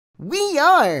We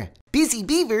are Busy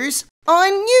Beavers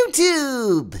on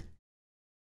YouTube.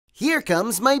 Here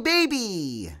comes my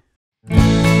baby. Here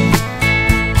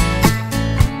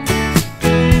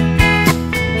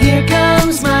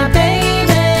comes my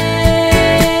baby.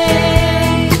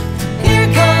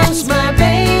 Here comes my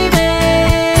baby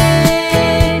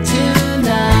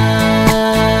tonight.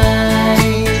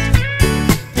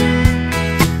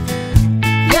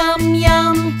 Yum,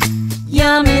 yum,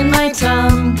 yum in my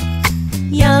tum.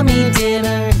 Yummy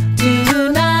dinner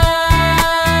tonight.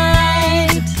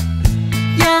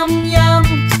 Yum, yum,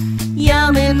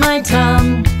 yum in my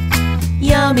tum.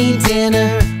 Yummy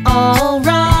dinner, all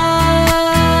right.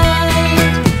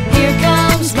 Here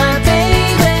comes my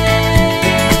baby.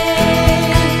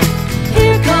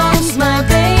 Here comes my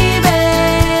baby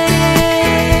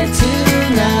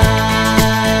tonight.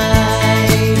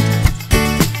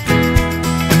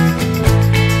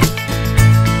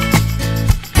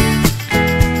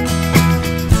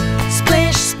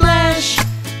 Splish, splash,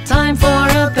 time for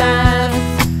a bath.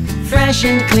 Fresh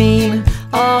and clean,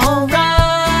 all right.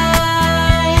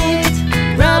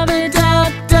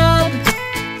 Rub-a-dub-dub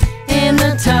in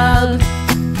the tub.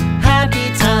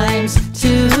 Happy times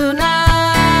tonight.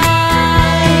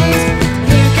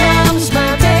 Here comes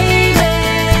my baby.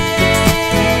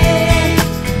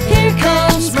 Here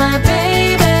comes my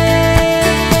baby.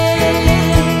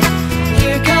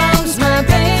 Here comes my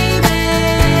baby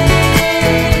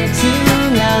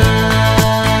tonight.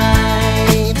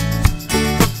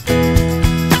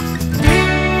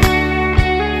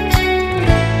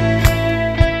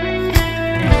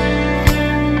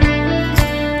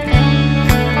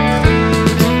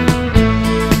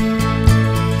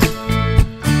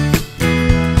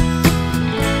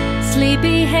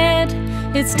 Sleepyhead,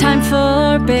 it's time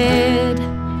for bed.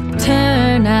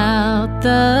 Turn out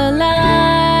the light.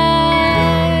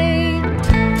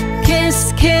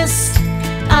 Kiss, kiss,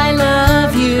 I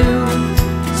love you.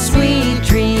 Sweet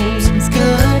dreams,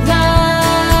 good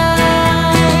night.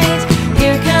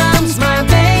 Here comes my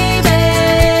baby.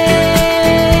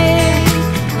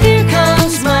 Here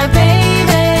comes my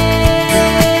baby.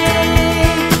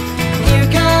 Here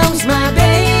comes my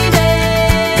baby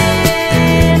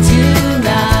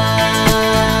tonight.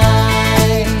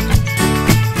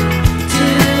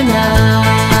 Tonight.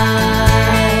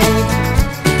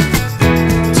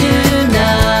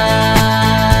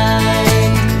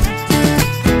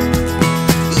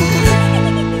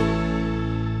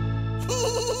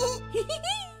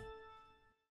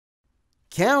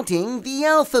 Counting the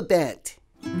alphabet.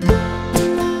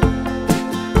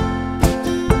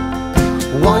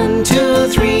 1, 2,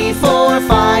 3, 4,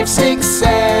 5, 6,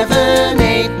 7,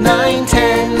 8, 9,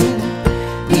 10,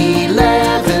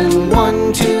 11.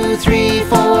 1, 2, 3,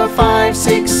 4, 5,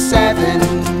 6, 7,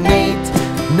 8,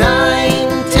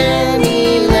 9, 10,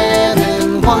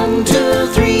 11. 1, 2,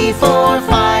 3, 4,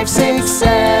 5, 6,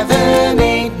 7,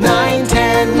 8, 9,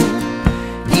 10,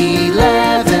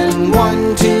 11.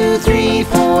 1, 2, 3,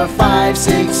 4, 5,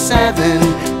 6, 7,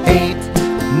 8,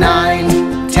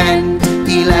 9, 10,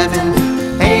 11.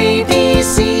 A, B,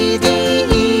 C, D,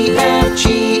 E, F,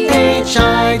 G, H,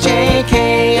 I, J,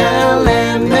 K, L,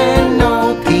 M, N,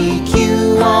 O, P,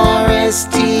 Q, R, S,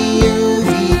 T, U,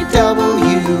 V,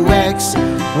 W, X,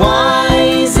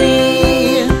 Y, Z.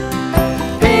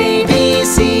 A, B,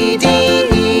 C, D,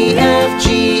 E, F, G,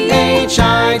 H,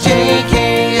 I, J,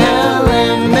 K, L,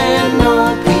 M, N,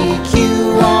 O, P,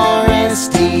 Q, R, S,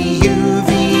 T, U, V,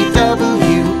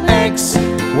 W, X,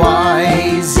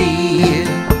 Y, Z.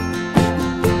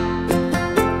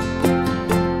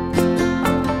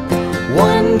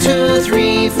 1, 2,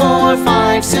 3, 4,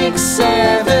 5, 6,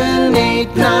 7,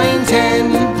 8, 9,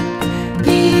 10,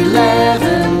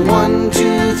 11. 1,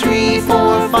 2, 3,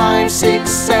 4, 5, 6,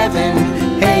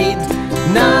 7, 8,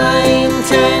 9,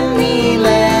 10,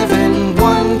 11.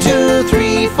 1, 2,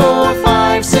 3, 4,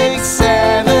 5, 6,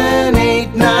 7,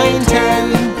 8, 9,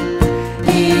 10,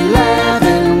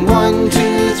 11. 1,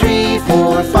 2, 3,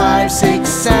 4, 5, 6,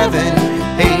 7,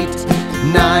 8,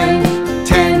 9,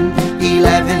 10,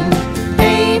 11.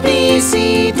 A, B,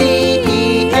 C, D,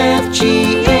 E, F,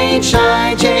 G, H,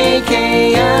 I, J,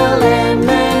 K, L, M,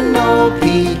 N, O,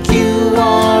 P, Q,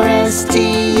 R, S, T,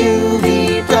 U,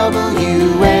 V,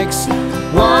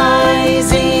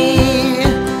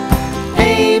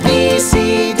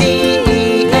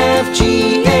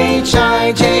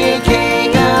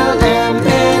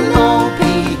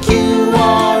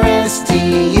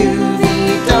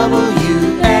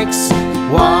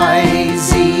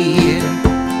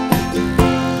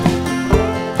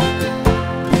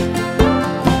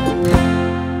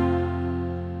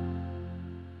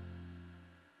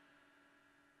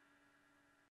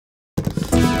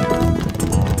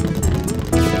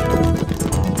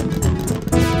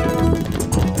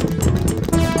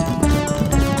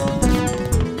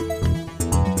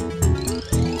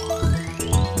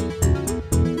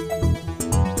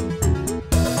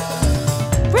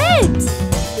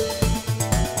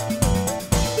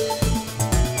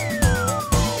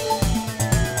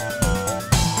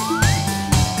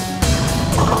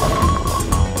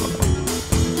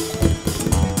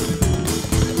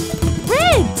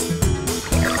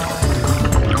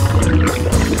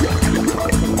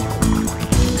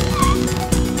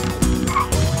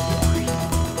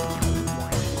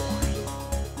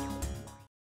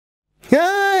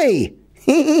 Hi!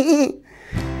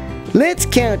 Let's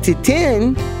count to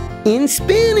 10 in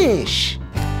Spanish.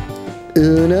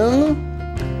 Uno,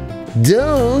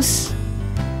 dos,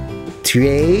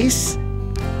 tres,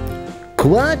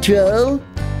 cuatro,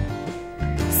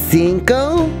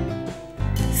 cinco,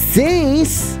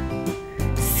 seis,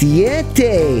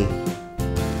 siete,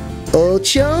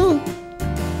 ocho,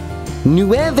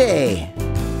 nueve,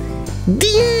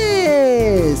 10.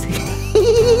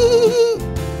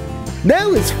 That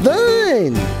was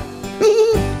fun.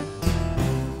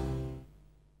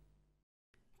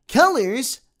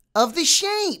 Colors of the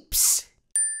shapes.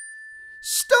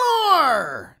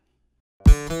 Star.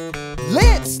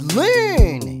 Let's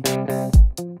learn.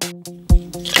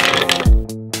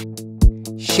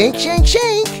 Shake, shake,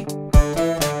 shake.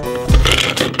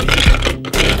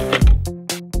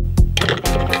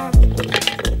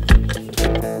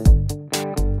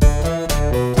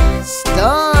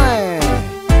 Star.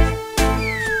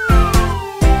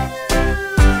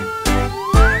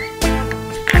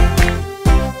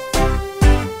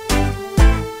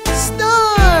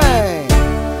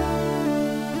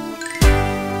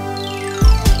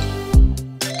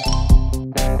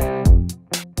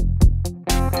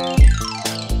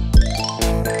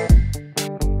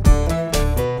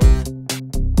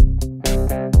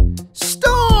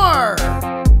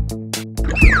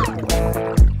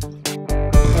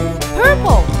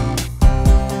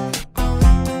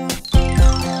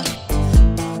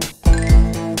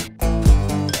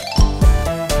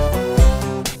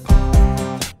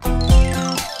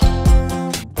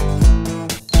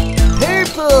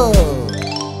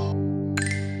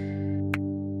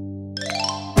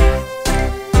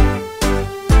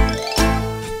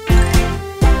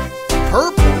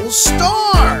 Purple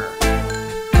star.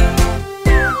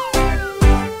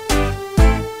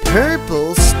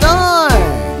 Purple star.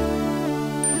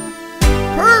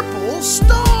 Purple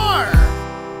star.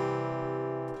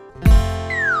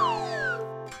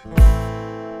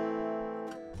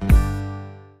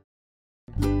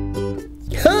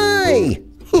 Hi!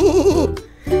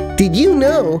 Did you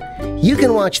know you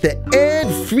can watch the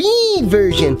ad-free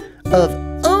version of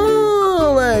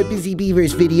all our Busy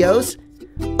Beavers videos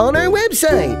on our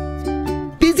website,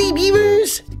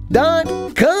 busybeavers.com.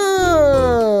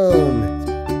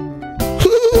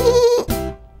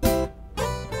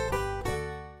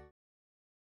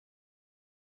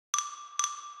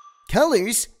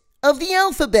 Colors of the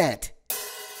alphabet.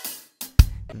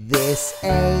 This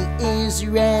A is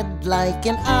red like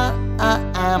an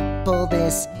apple.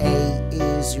 This A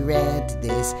is red.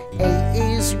 This A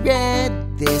is red.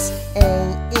 This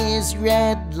A is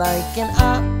red like an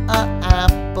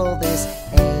apple. This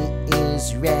A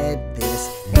is red. This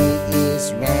A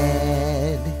is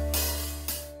red.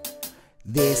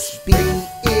 This B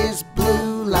is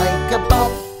blue like a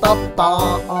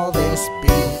ball. This B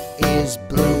is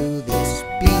blue. This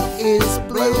B is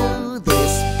blue.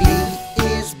 This B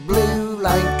is blue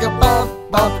like a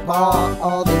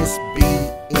ball. This B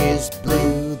is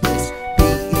blue. This B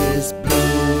is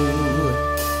blue.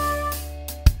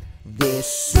 This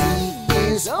C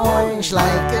is orange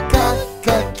like a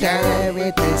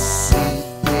carrot. This C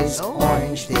is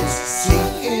orange. This C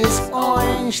is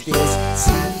orange. This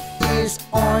C is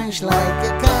orange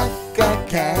like a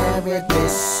carrot.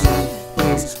 This C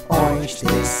is orange.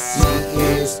 This C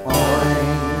is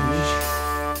orange.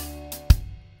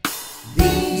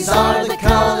 These are the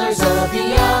colors of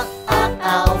the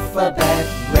alphabet.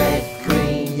 Red,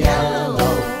 green,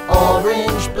 yellow,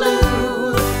 orange,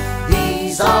 blue.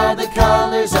 These are the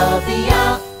colors of the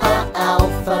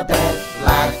alphabet.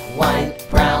 Black, white,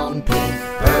 brown, pink,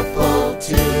 purple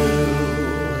too.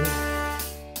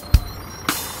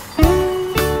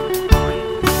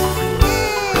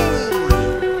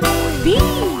 B,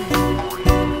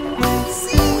 C,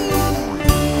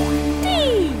 D.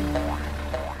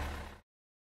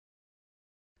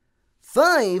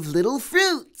 5 little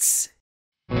fruits.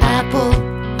 Apple,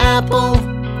 apple,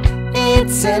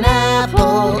 it's an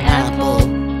apple. Apple,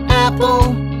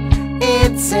 apple,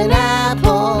 it's an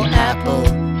apple. Apple,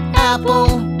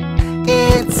 apple,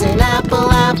 it's an apple.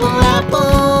 Apple, apple.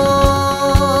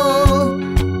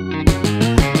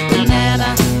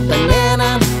 Banana,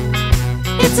 banana,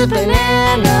 it's a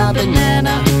banana.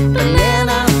 Banana,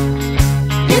 banana,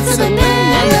 it's a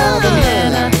banana.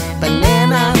 Banana,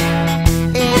 banana,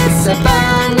 it's a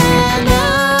banana.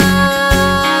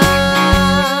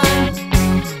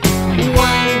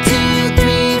 1, 2,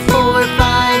 3, 4,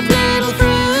 5 little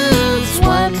fruits.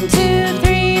 1, 2,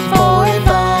 3, 4,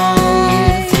 5.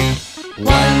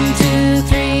 1, 2,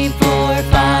 3, 4,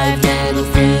 5 little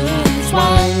fruits.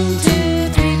 1, 2,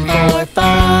 3, 4,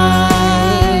 5.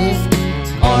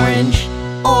 Orange,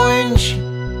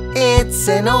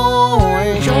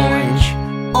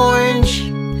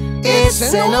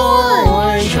 It's an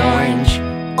orange, orange,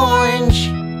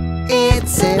 orange.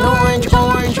 It's an orange,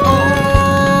 orange, orange.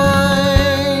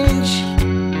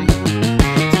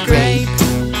 Grape,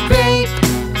 grape.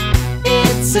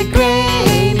 It's a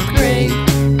grape, grape,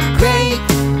 grape.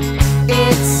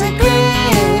 It's a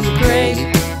grape, grape,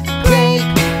 grape.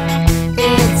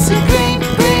 It's a grape,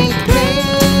 grape, grape.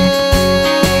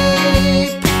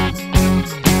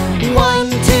 1,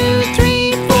 2,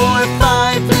 3, 4,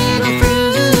 5 little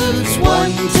fruits.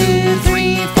 1, 2,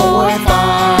 3, 4, 5.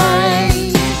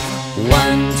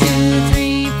 1, 2,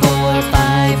 3, 4,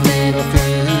 5 little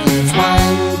fruits.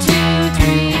 1, 2,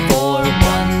 3, 4.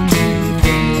 1, 2,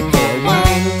 3, 4. 1,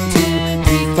 2,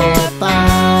 3, 4, 5.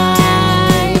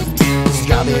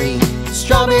 Strawberry,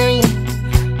 strawberry.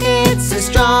 It's a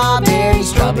strawberry,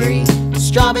 strawberry,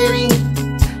 strawberry.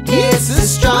 It's a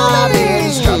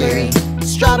strawberry, strawberry,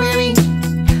 strawberry.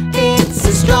 It's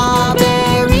a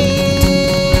strawberry.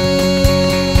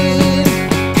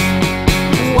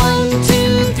 1,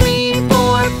 2, 3,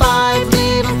 4, 5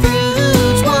 little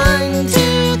fruits. 1,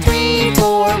 2, 3,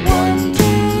 4. 1,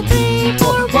 2, 3,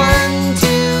 4. 1,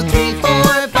 2, 3,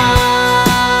 4, 5.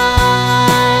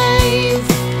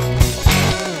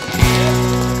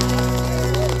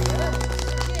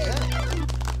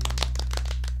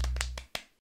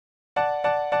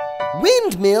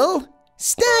 Windmill,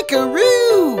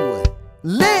 stackaroo.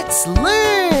 Let's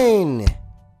learn.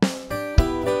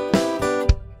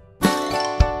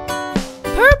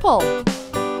 Purple.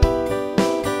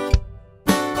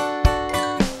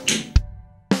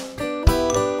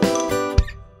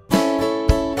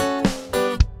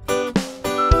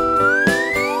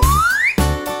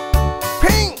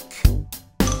 Pink.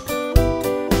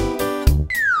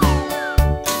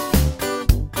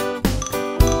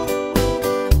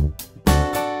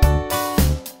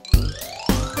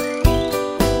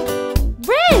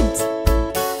 Red.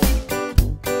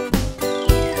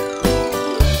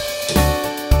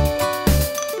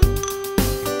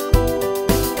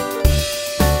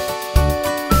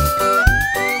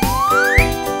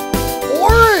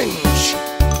 Orange.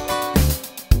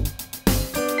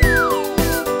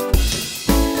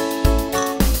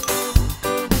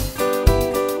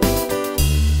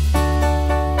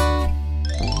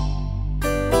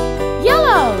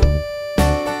 Yellow.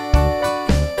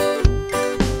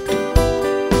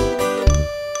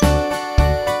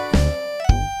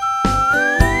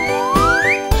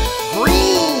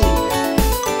 Green.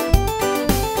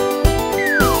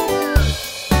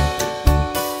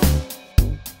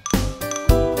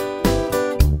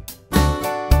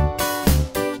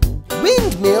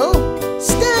 Windmill,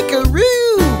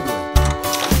 stackaroo.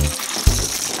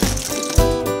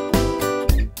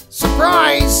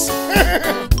 Surprise.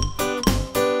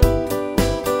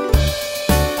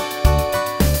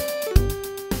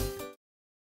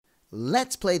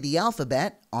 Let's play the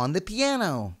alphabet on the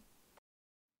piano.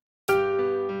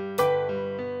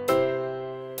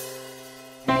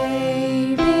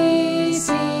 A, B,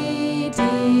 C, D,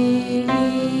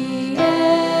 E,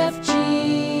 F, G,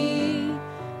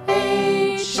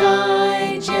 H,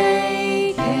 I,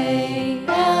 J, K,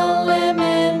 L, M,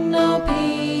 N, O, P,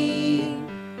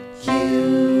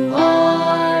 Q,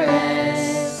 R,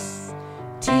 S,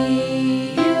 T,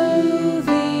 U, V,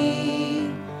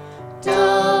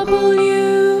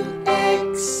 W,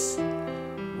 X,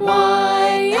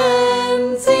 Y,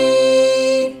 and Z.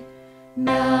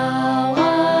 Now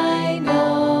I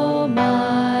know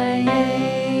my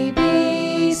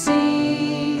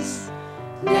ABCs.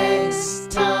 Next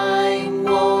time,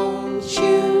 won't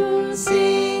you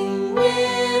sing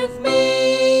with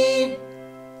me?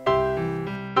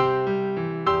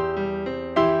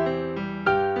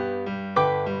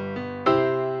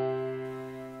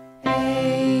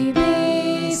 A,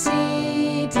 B, C,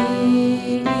 D,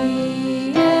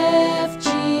 E, F, G,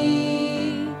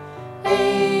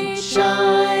 H,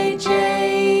 I,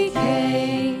 J,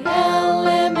 K, L,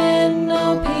 M, N,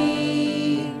 O, P,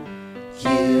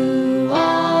 Q,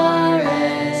 R,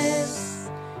 S,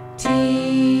 T,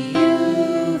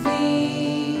 U, V,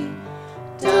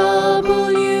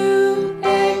 W,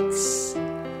 X,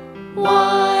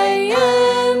 Y,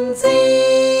 and Z.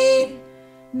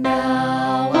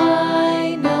 Now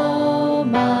I know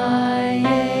my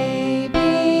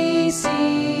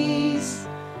ABCs.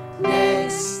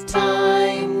 Next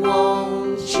time,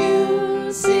 won't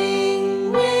you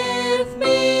sing with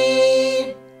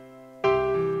me?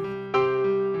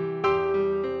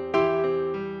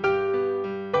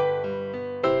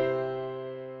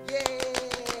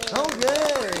 Oh,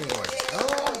 good.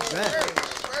 All right.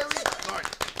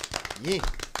 Yeah.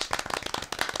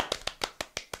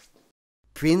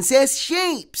 Princess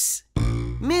shapes.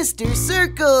 Mr.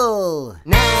 Circle.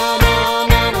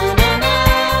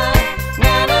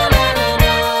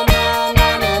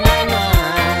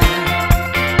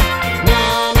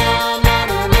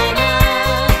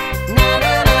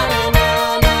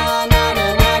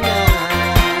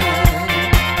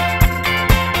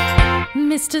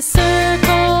 Mr.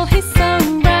 Circle, he's so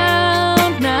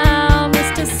round now.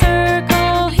 Mr.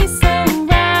 Circle, he's so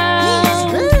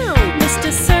round.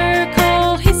 Mr.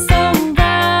 Circle, he's so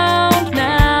round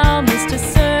now. Mr.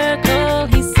 Circle,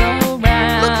 he's so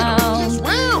round. Look at him, he's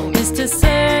round. Mr.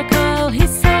 Circle,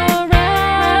 he's so round.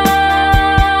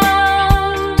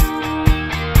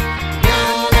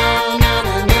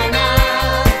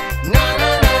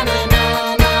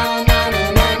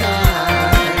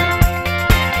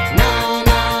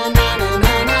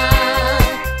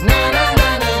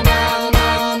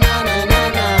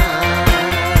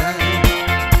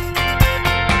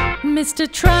 Mr.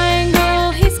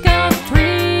 Triangle, he's got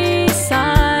three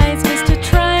sides. Mr.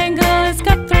 Triangle has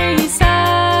got three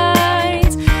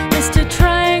sides. Mr.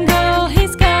 Triangle,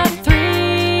 he's got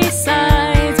three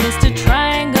sides. Mr.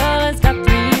 Triangle has got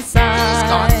three sides. He's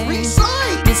got three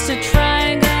sides. Mr.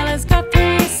 Triangle has got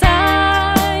three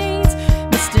sides.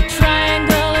 Mr.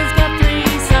 Triangle has got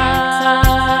three sides.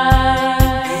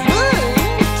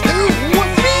 1,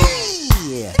 2, 3.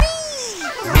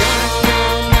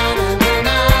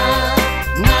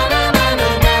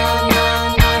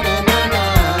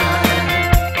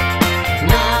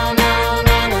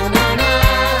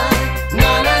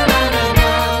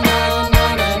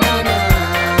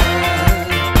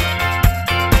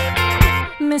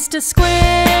 Mr.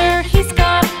 Square, he's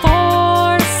got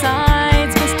four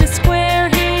sides. Mr. Square,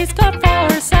 he's got four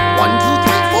sides. 1, 2,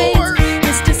 3, 4.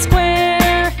 Mr.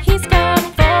 Square, he's got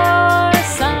four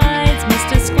sides.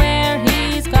 Mr. Square,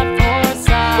 he's got four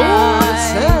sides.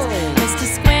 Mr.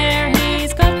 Square,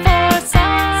 he's got four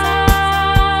sides.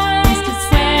 Mr.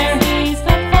 Square, he's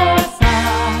got four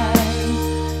sides.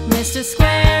 Mr.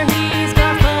 Square, he's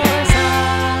got four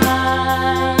sides.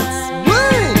 1,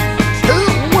 2,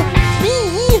 3,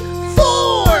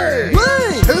 4. 1,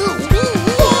 2, 3,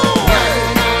 4.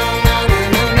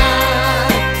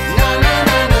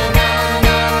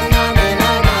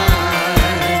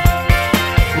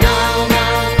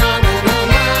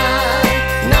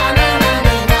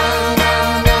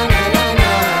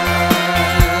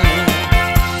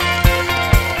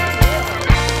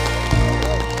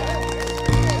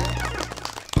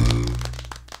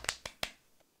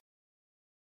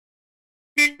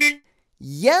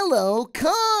 Yellow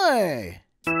car.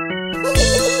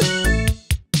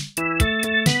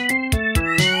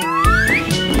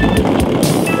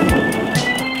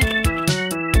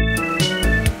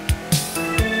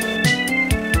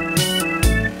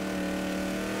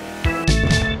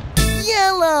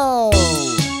 Yellow.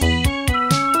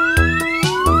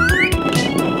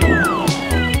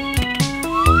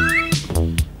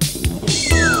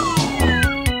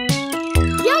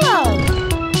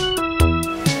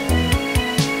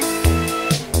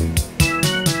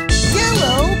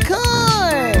 Yellow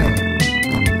car.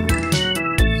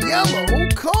 Yellow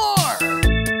car.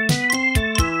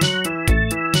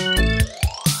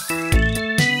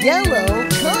 Yellow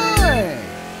car.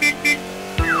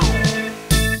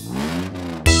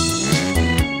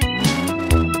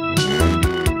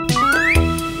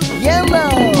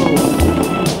 Yellow.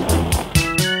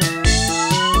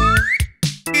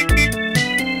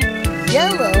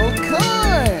 Yellow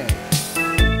car.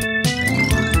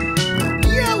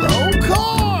 Yellow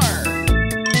car.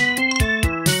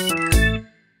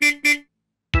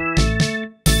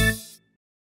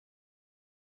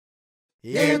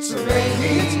 It's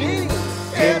rainy.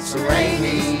 It's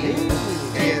rainy.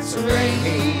 It's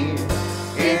rainy.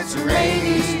 It's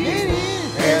rainy.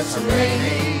 It's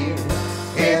rainy.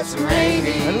 It's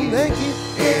rainy. I don't like it.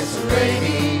 It's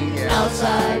rainy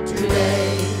outside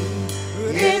today.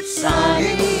 It's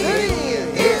sunny.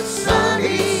 It's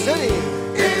sunny.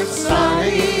 It's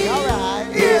sunny. All right.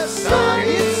 It's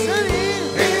sunny. It's sunny.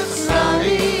 It's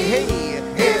sunny. Hey.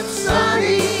 It's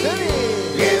sunny.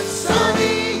 It's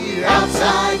sunny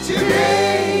outside today.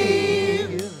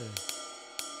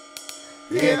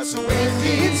 It's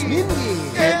windy. It's windy.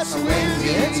 It's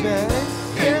windy. That's right.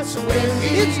 It's windy.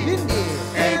 It's windy.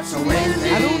 It's windy.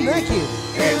 I don't like it.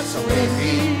 It's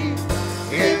windy.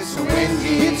 It's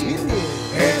windy. It's windy.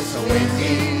 It's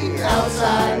windy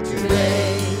outside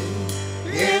today.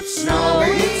 It's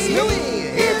snowy. It's snowy.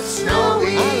 It's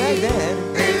snowy. I like that.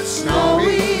 It's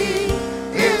snowy.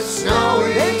 It's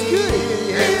snowy. That's good.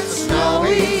 It's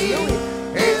snowy.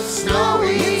 It's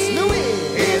snowy. It's snowy.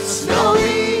 It's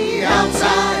snowy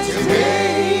outside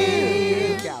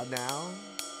today. Look out now.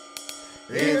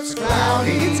 It's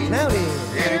cloudy. It's cloudy.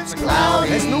 It's cloudy.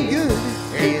 That's no good.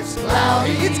 It's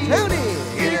cloudy. It's cloudy.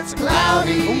 It's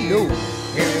cloudy. Oh no.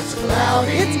 It's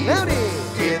cloudy. It's cloudy.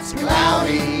 It's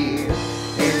cloudy.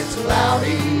 It's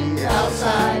cloudy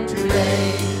outside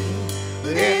today.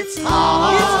 It's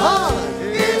hard. It's hard.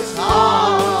 It's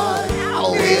hard.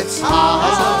 Ow. It's That's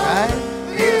hard. all right.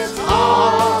 It's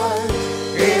hard.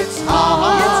 It's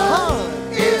hard. It's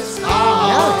hard. It's Now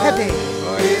hard. happy.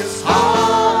 It's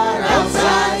hard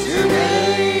outside today.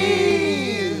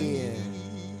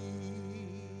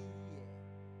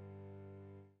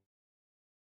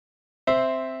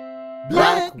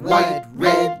 Black, white,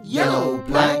 red, yellow.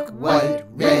 Black, white,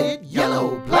 red,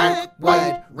 yellow. Black,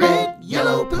 white, red,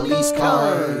 yellow police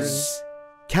cars.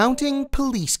 Counting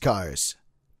Police Cars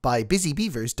by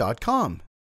BusyBeavers.com.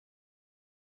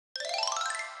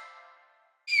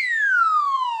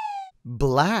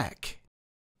 Black.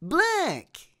 Black.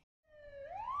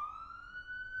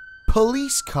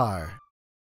 Police car.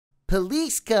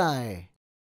 Police car.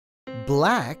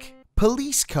 Black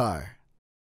police car.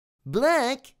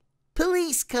 Black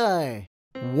police car.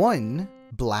 One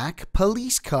black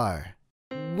police car.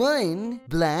 One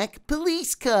black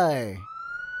police car.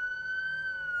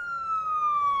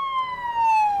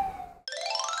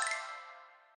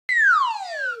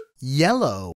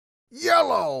 Yellow.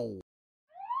 Yellow.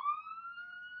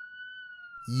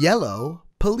 Yellow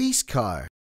police car.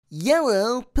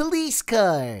 Yellow police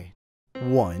car.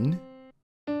 1,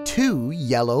 2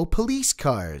 yellow police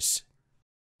cars.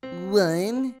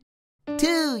 1,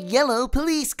 2 yellow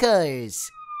police cars.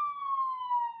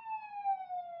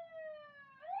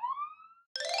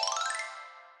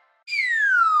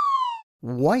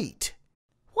 White.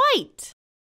 White.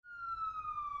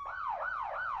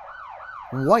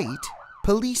 White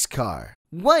police car.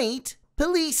 White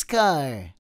police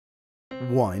car.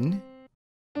 1,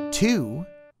 2,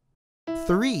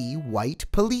 3 white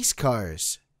police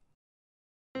cars.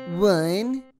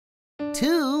 1,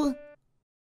 2,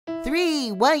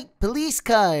 3 white police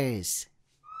cars.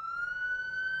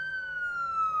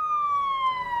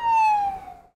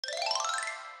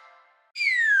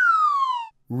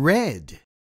 Red.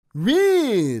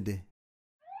 Red.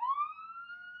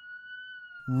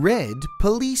 Red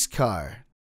police car.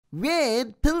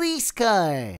 Red police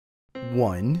car.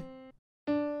 1,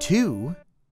 2,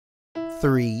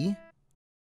 3,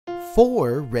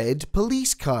 4 red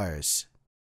police cars.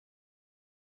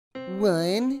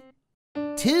 1,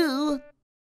 2,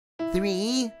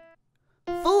 3,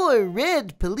 4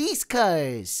 red police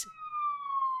cars.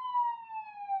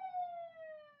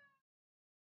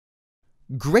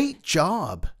 Great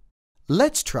job!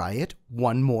 Let's try it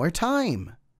one more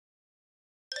time.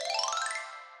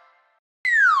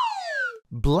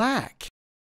 Black.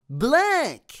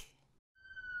 Black.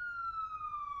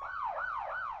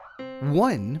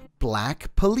 1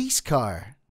 black police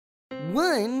car.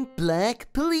 1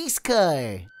 black police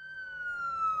car.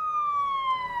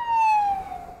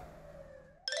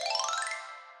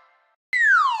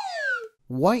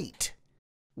 White.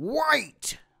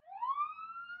 White.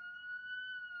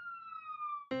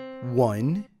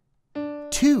 1,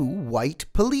 2 white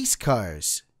police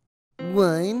cars.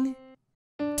 1,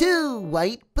 2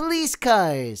 white police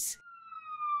cars.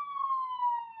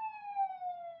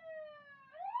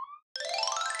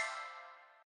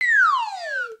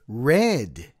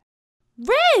 Red.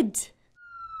 Red.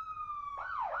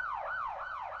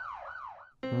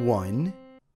 1,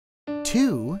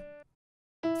 2,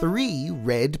 3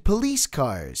 red police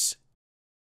cars.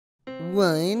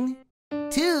 1,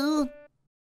 2,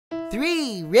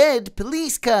 3 red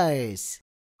police cars.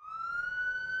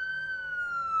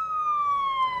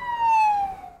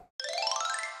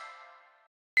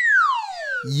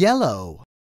 Yellow.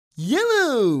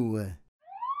 Yellow.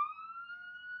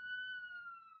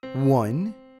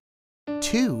 1,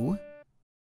 2,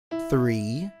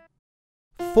 3,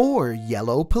 4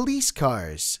 yellow police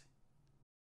cars.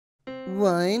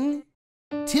 1,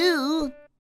 2,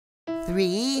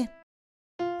 3,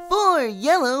 4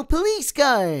 yellow police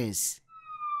cars.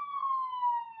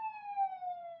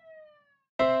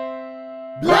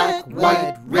 Black,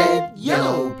 white, red,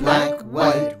 yellow. Black,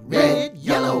 white, red,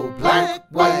 yellow. Black,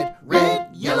 white, red,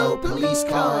 yellow police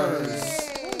cars.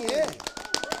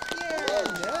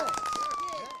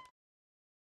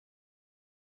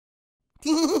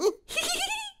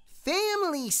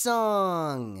 Family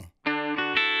song.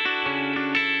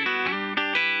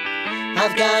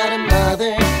 I've got a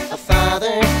mother, a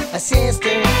father, a sister,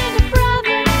 and a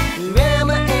brother,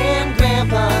 Grandma and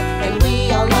Grandpa, and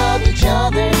we all love each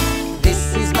other.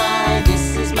 This is my,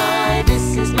 this is my,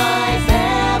 this is my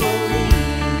family.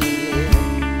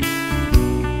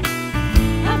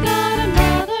 I've got a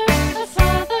mother.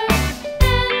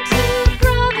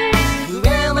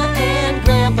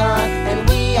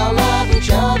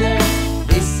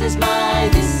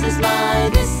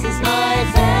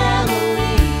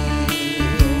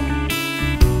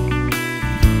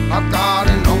 I've got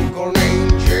an uncle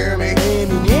named Jeremy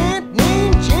and an aunt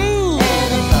named Jane,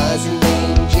 and a cousin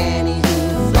named Jenny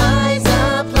who flies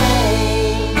a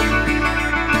plane.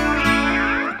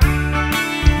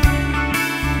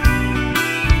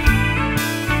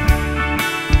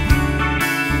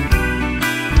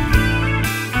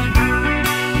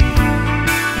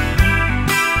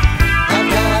 I've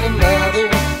got a mother,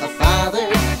 a father,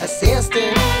 a sister,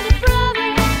 and a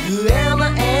brother,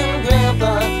 Grandma and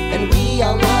Grandpa, and we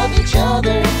all love each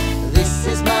other. This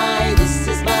is my, this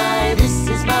is my, this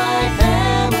is my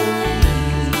family.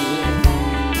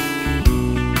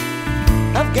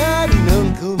 I've got an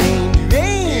uncle named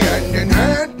Ray, and an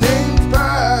aunt named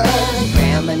Pat. And a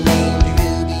grandma named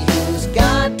Ruby who's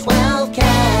got 12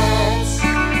 cats.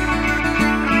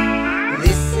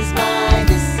 This is my,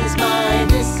 this is my,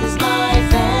 this is my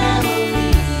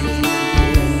family.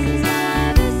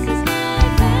 This is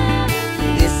my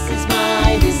family. This is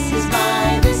my, this is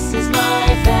my, this is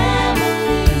my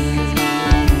family.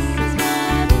 This is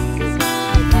my, this is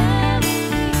my family.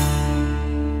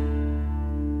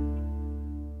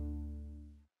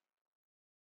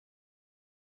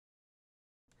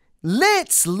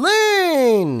 Let's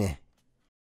learn!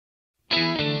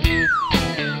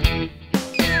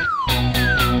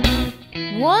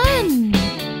 One.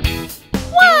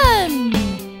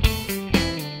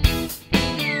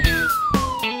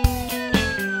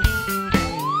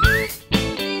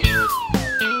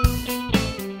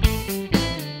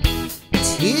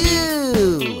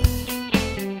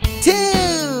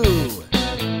 Two.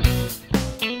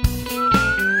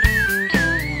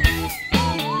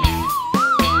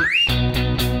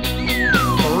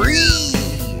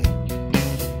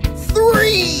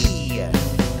 Three.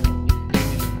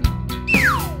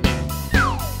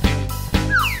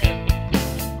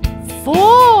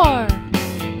 Four.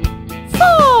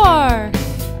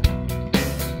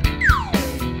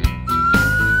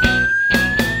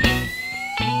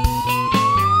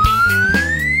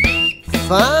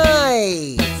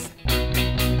 Five.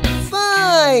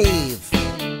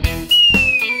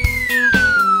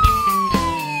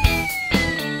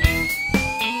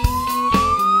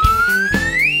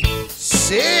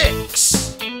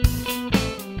 Six.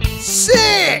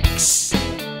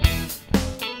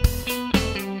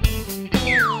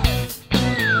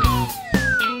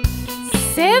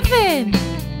 Seven.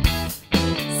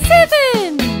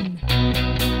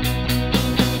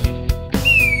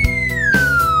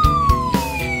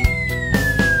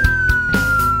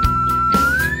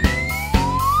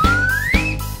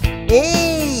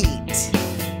 Eight.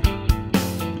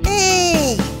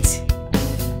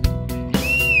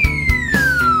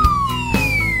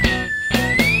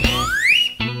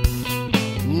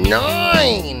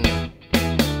 Nine.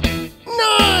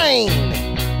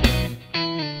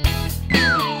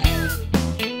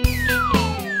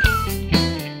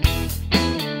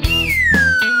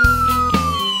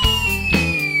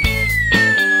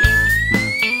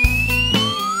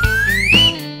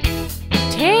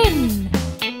 Ten.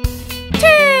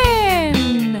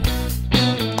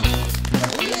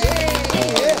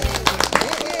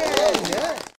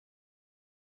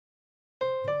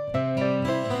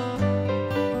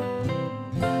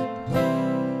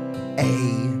 A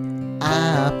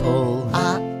apple,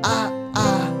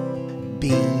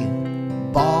 B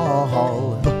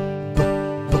ball,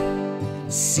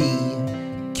 C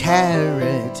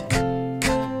carrot,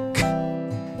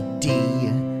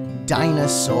 D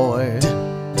dinosaur,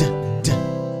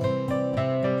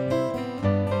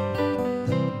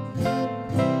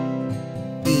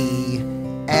 E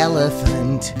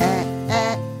elephant,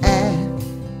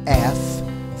 F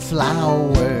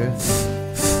flower,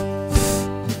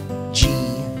 G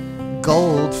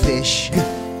goldfish,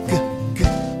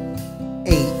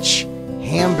 H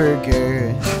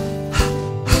hamburger,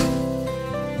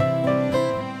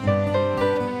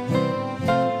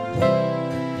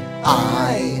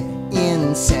 I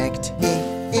insect,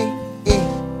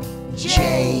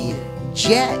 J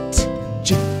jet,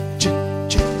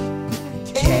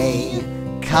 K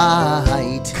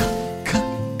kite,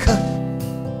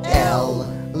 L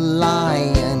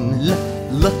lion,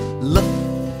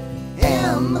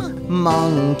 M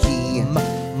monkey,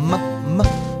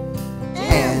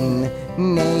 N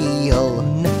nail,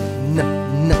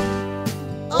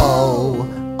 O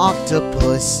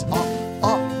octopus,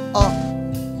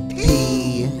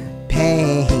 P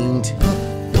paint,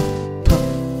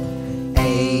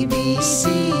 A B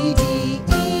C D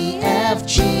E F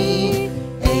G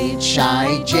H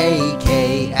I J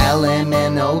K L M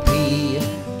N O P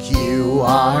Q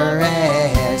R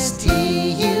S T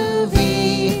U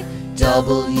V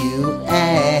W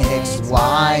X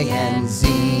Y and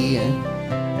Z.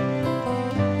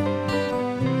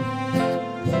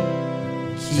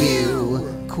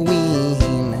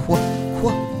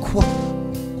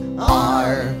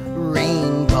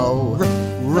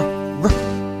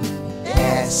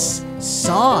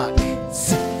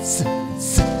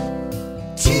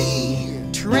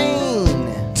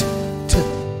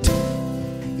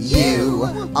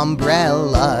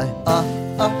 umbrella.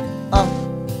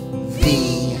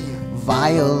 V,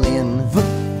 violin.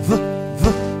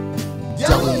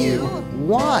 W,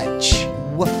 watch.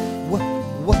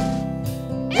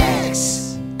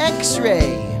 X,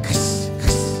 X-ray.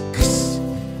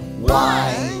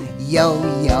 Y,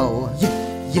 yo-yo.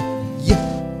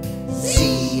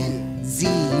 Z,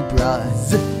 zebra.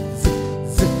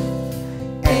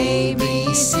 A,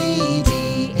 B, C,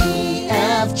 D, E,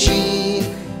 F, G,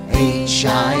 H,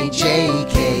 I, J,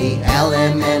 K, L,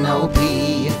 M, N, O,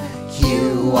 P,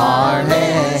 Q, R,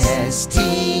 S, T,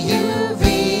 U,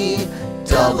 V,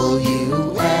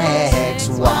 W, X,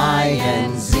 Y,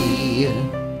 and Z.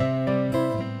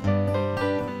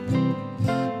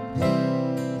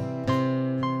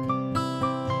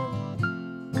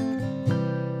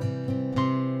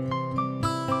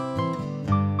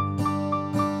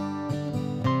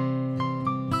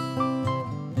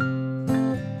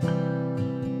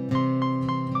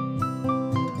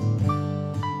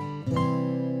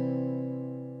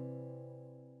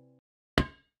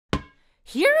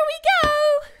 Here we go!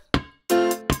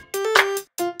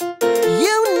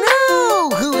 You know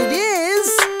who it is!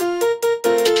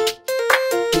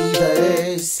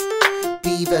 Beavers,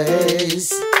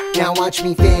 beavers, now watch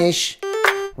me fish.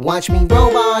 Watch me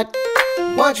robot,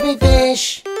 watch me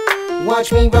fish.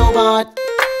 Watch me robot,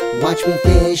 watch me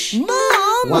fish.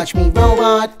 Mom! Watch me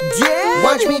robot, Dad!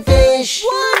 watch me fish.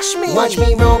 Watch me! Watch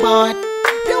me robot.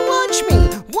 Now watch me!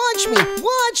 Watch me!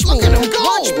 Watch me! Look at him go!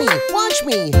 Watch me! Watch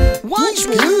me! Watch He's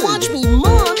me! good. Watch me!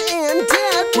 Mom and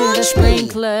Dad, Do the watch me!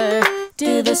 sprinkler,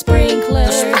 do the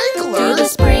sprinkler, sprinkler? do the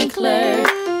sprinkler,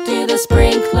 do the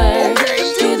sprinkler,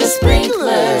 Okay, do the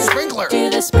sprinkler, Sprinkler. do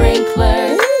the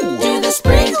sprinkler, Ooh, do the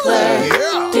sprinkler,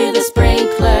 Yeah. do the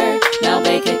sprinkler. Now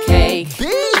bake a cake,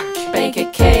 Bake. bake a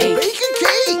cake, Bake a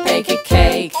cake. bake a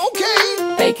cake,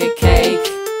 Okay. bake a cake.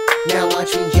 Now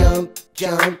watch me jump,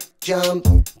 jump, jump,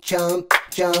 jump,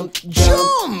 jump,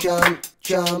 Jump! jump,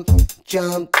 jump,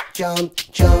 jump, jump,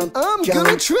 jump. I'm jump,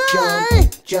 gonna try.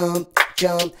 Jump,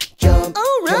 jump, jump.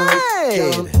 All right.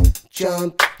 Jump,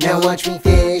 jump. Now watch me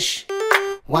fish.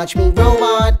 Watch me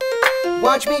robot.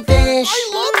 Watch me fish.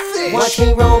 I love fish! Watch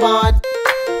me robot.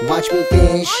 Watch me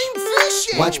fish. I'm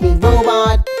fishing! Watch me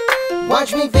robot.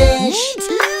 Watch me fish. Me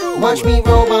too! Watch me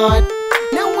robot.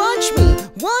 Now watch me!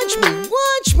 Watch me!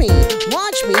 Watch me!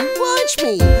 Watch me! Watch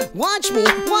me! Watch me!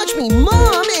 Watch me!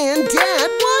 Mom and Dad,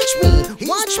 watch me! He's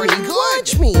Watch pretty me! good.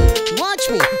 Watch me! Watch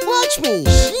me! Watch me!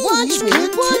 Watch he's me!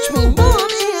 good Watch too. me! Mom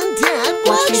and Dad,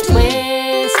 Watch me watch me!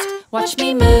 twist, watch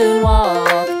me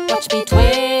moonwalk, watch me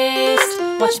twist,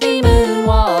 watch me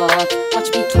moonwalk, watch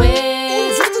me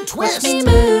twist, Just a watch twist! me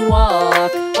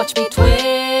moonwalk, watch me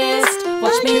twist,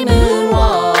 watch me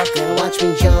moonwalk. Now watch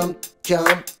me jump,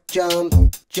 jump, jump,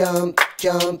 jump,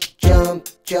 jump, jump,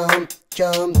 jump,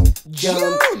 jump,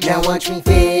 jump. Now watch me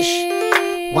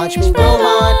fish. Watch me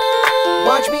robot.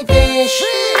 Watch me fish.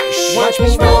 Fish! Watch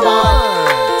me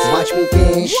robot. Watch me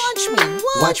fish. Watch me!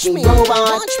 Watch me, Watch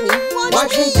robot. me! Watch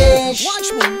Watch me! me fish.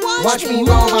 Watch me! Watch me,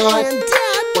 Mom robot. and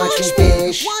Dad, Watch me watch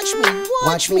fish. Watch me!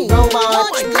 Watch me, robot.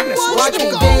 Watch Oh me! my goodness, Watch watch me!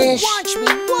 me fish. Watch me!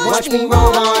 Watch me,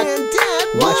 Mom robot. and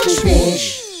Dad, Watch me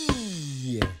fish.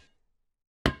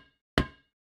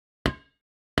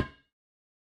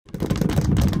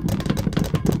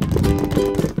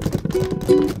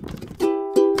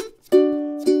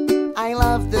 I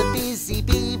love the Busy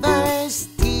Beavers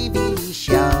TV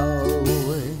show.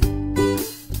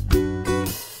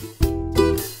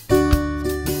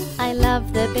 I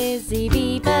love the Busy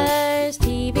Beavers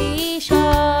TV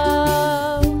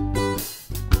show.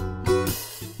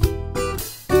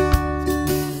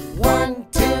 1,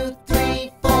 2,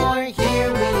 3, 4,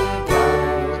 here we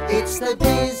go. It's the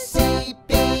Busy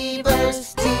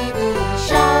Beavers TV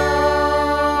show.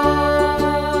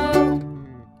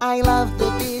 I love the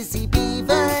Busy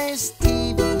Beavers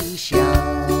TV show.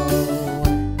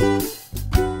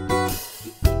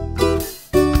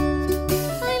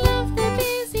 I love the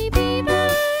Busy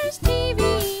Beavers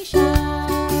TV show.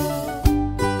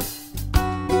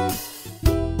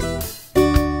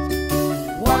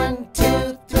 1,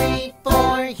 2, 3,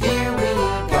 4, here we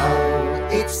go.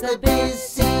 It's the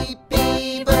Busy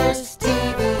Beavers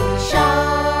TV show.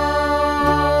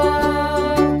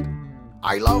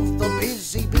 I love the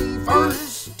Busy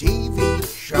Beavers TV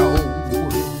show.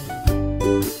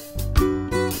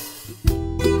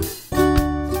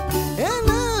 I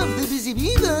love the Busy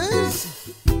Beavers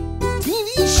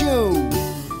TV show.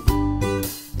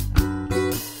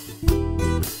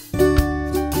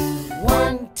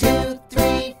 1, 2,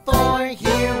 3, 4,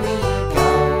 here we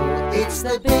go. It's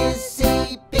the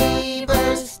Busy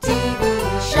Beavers TV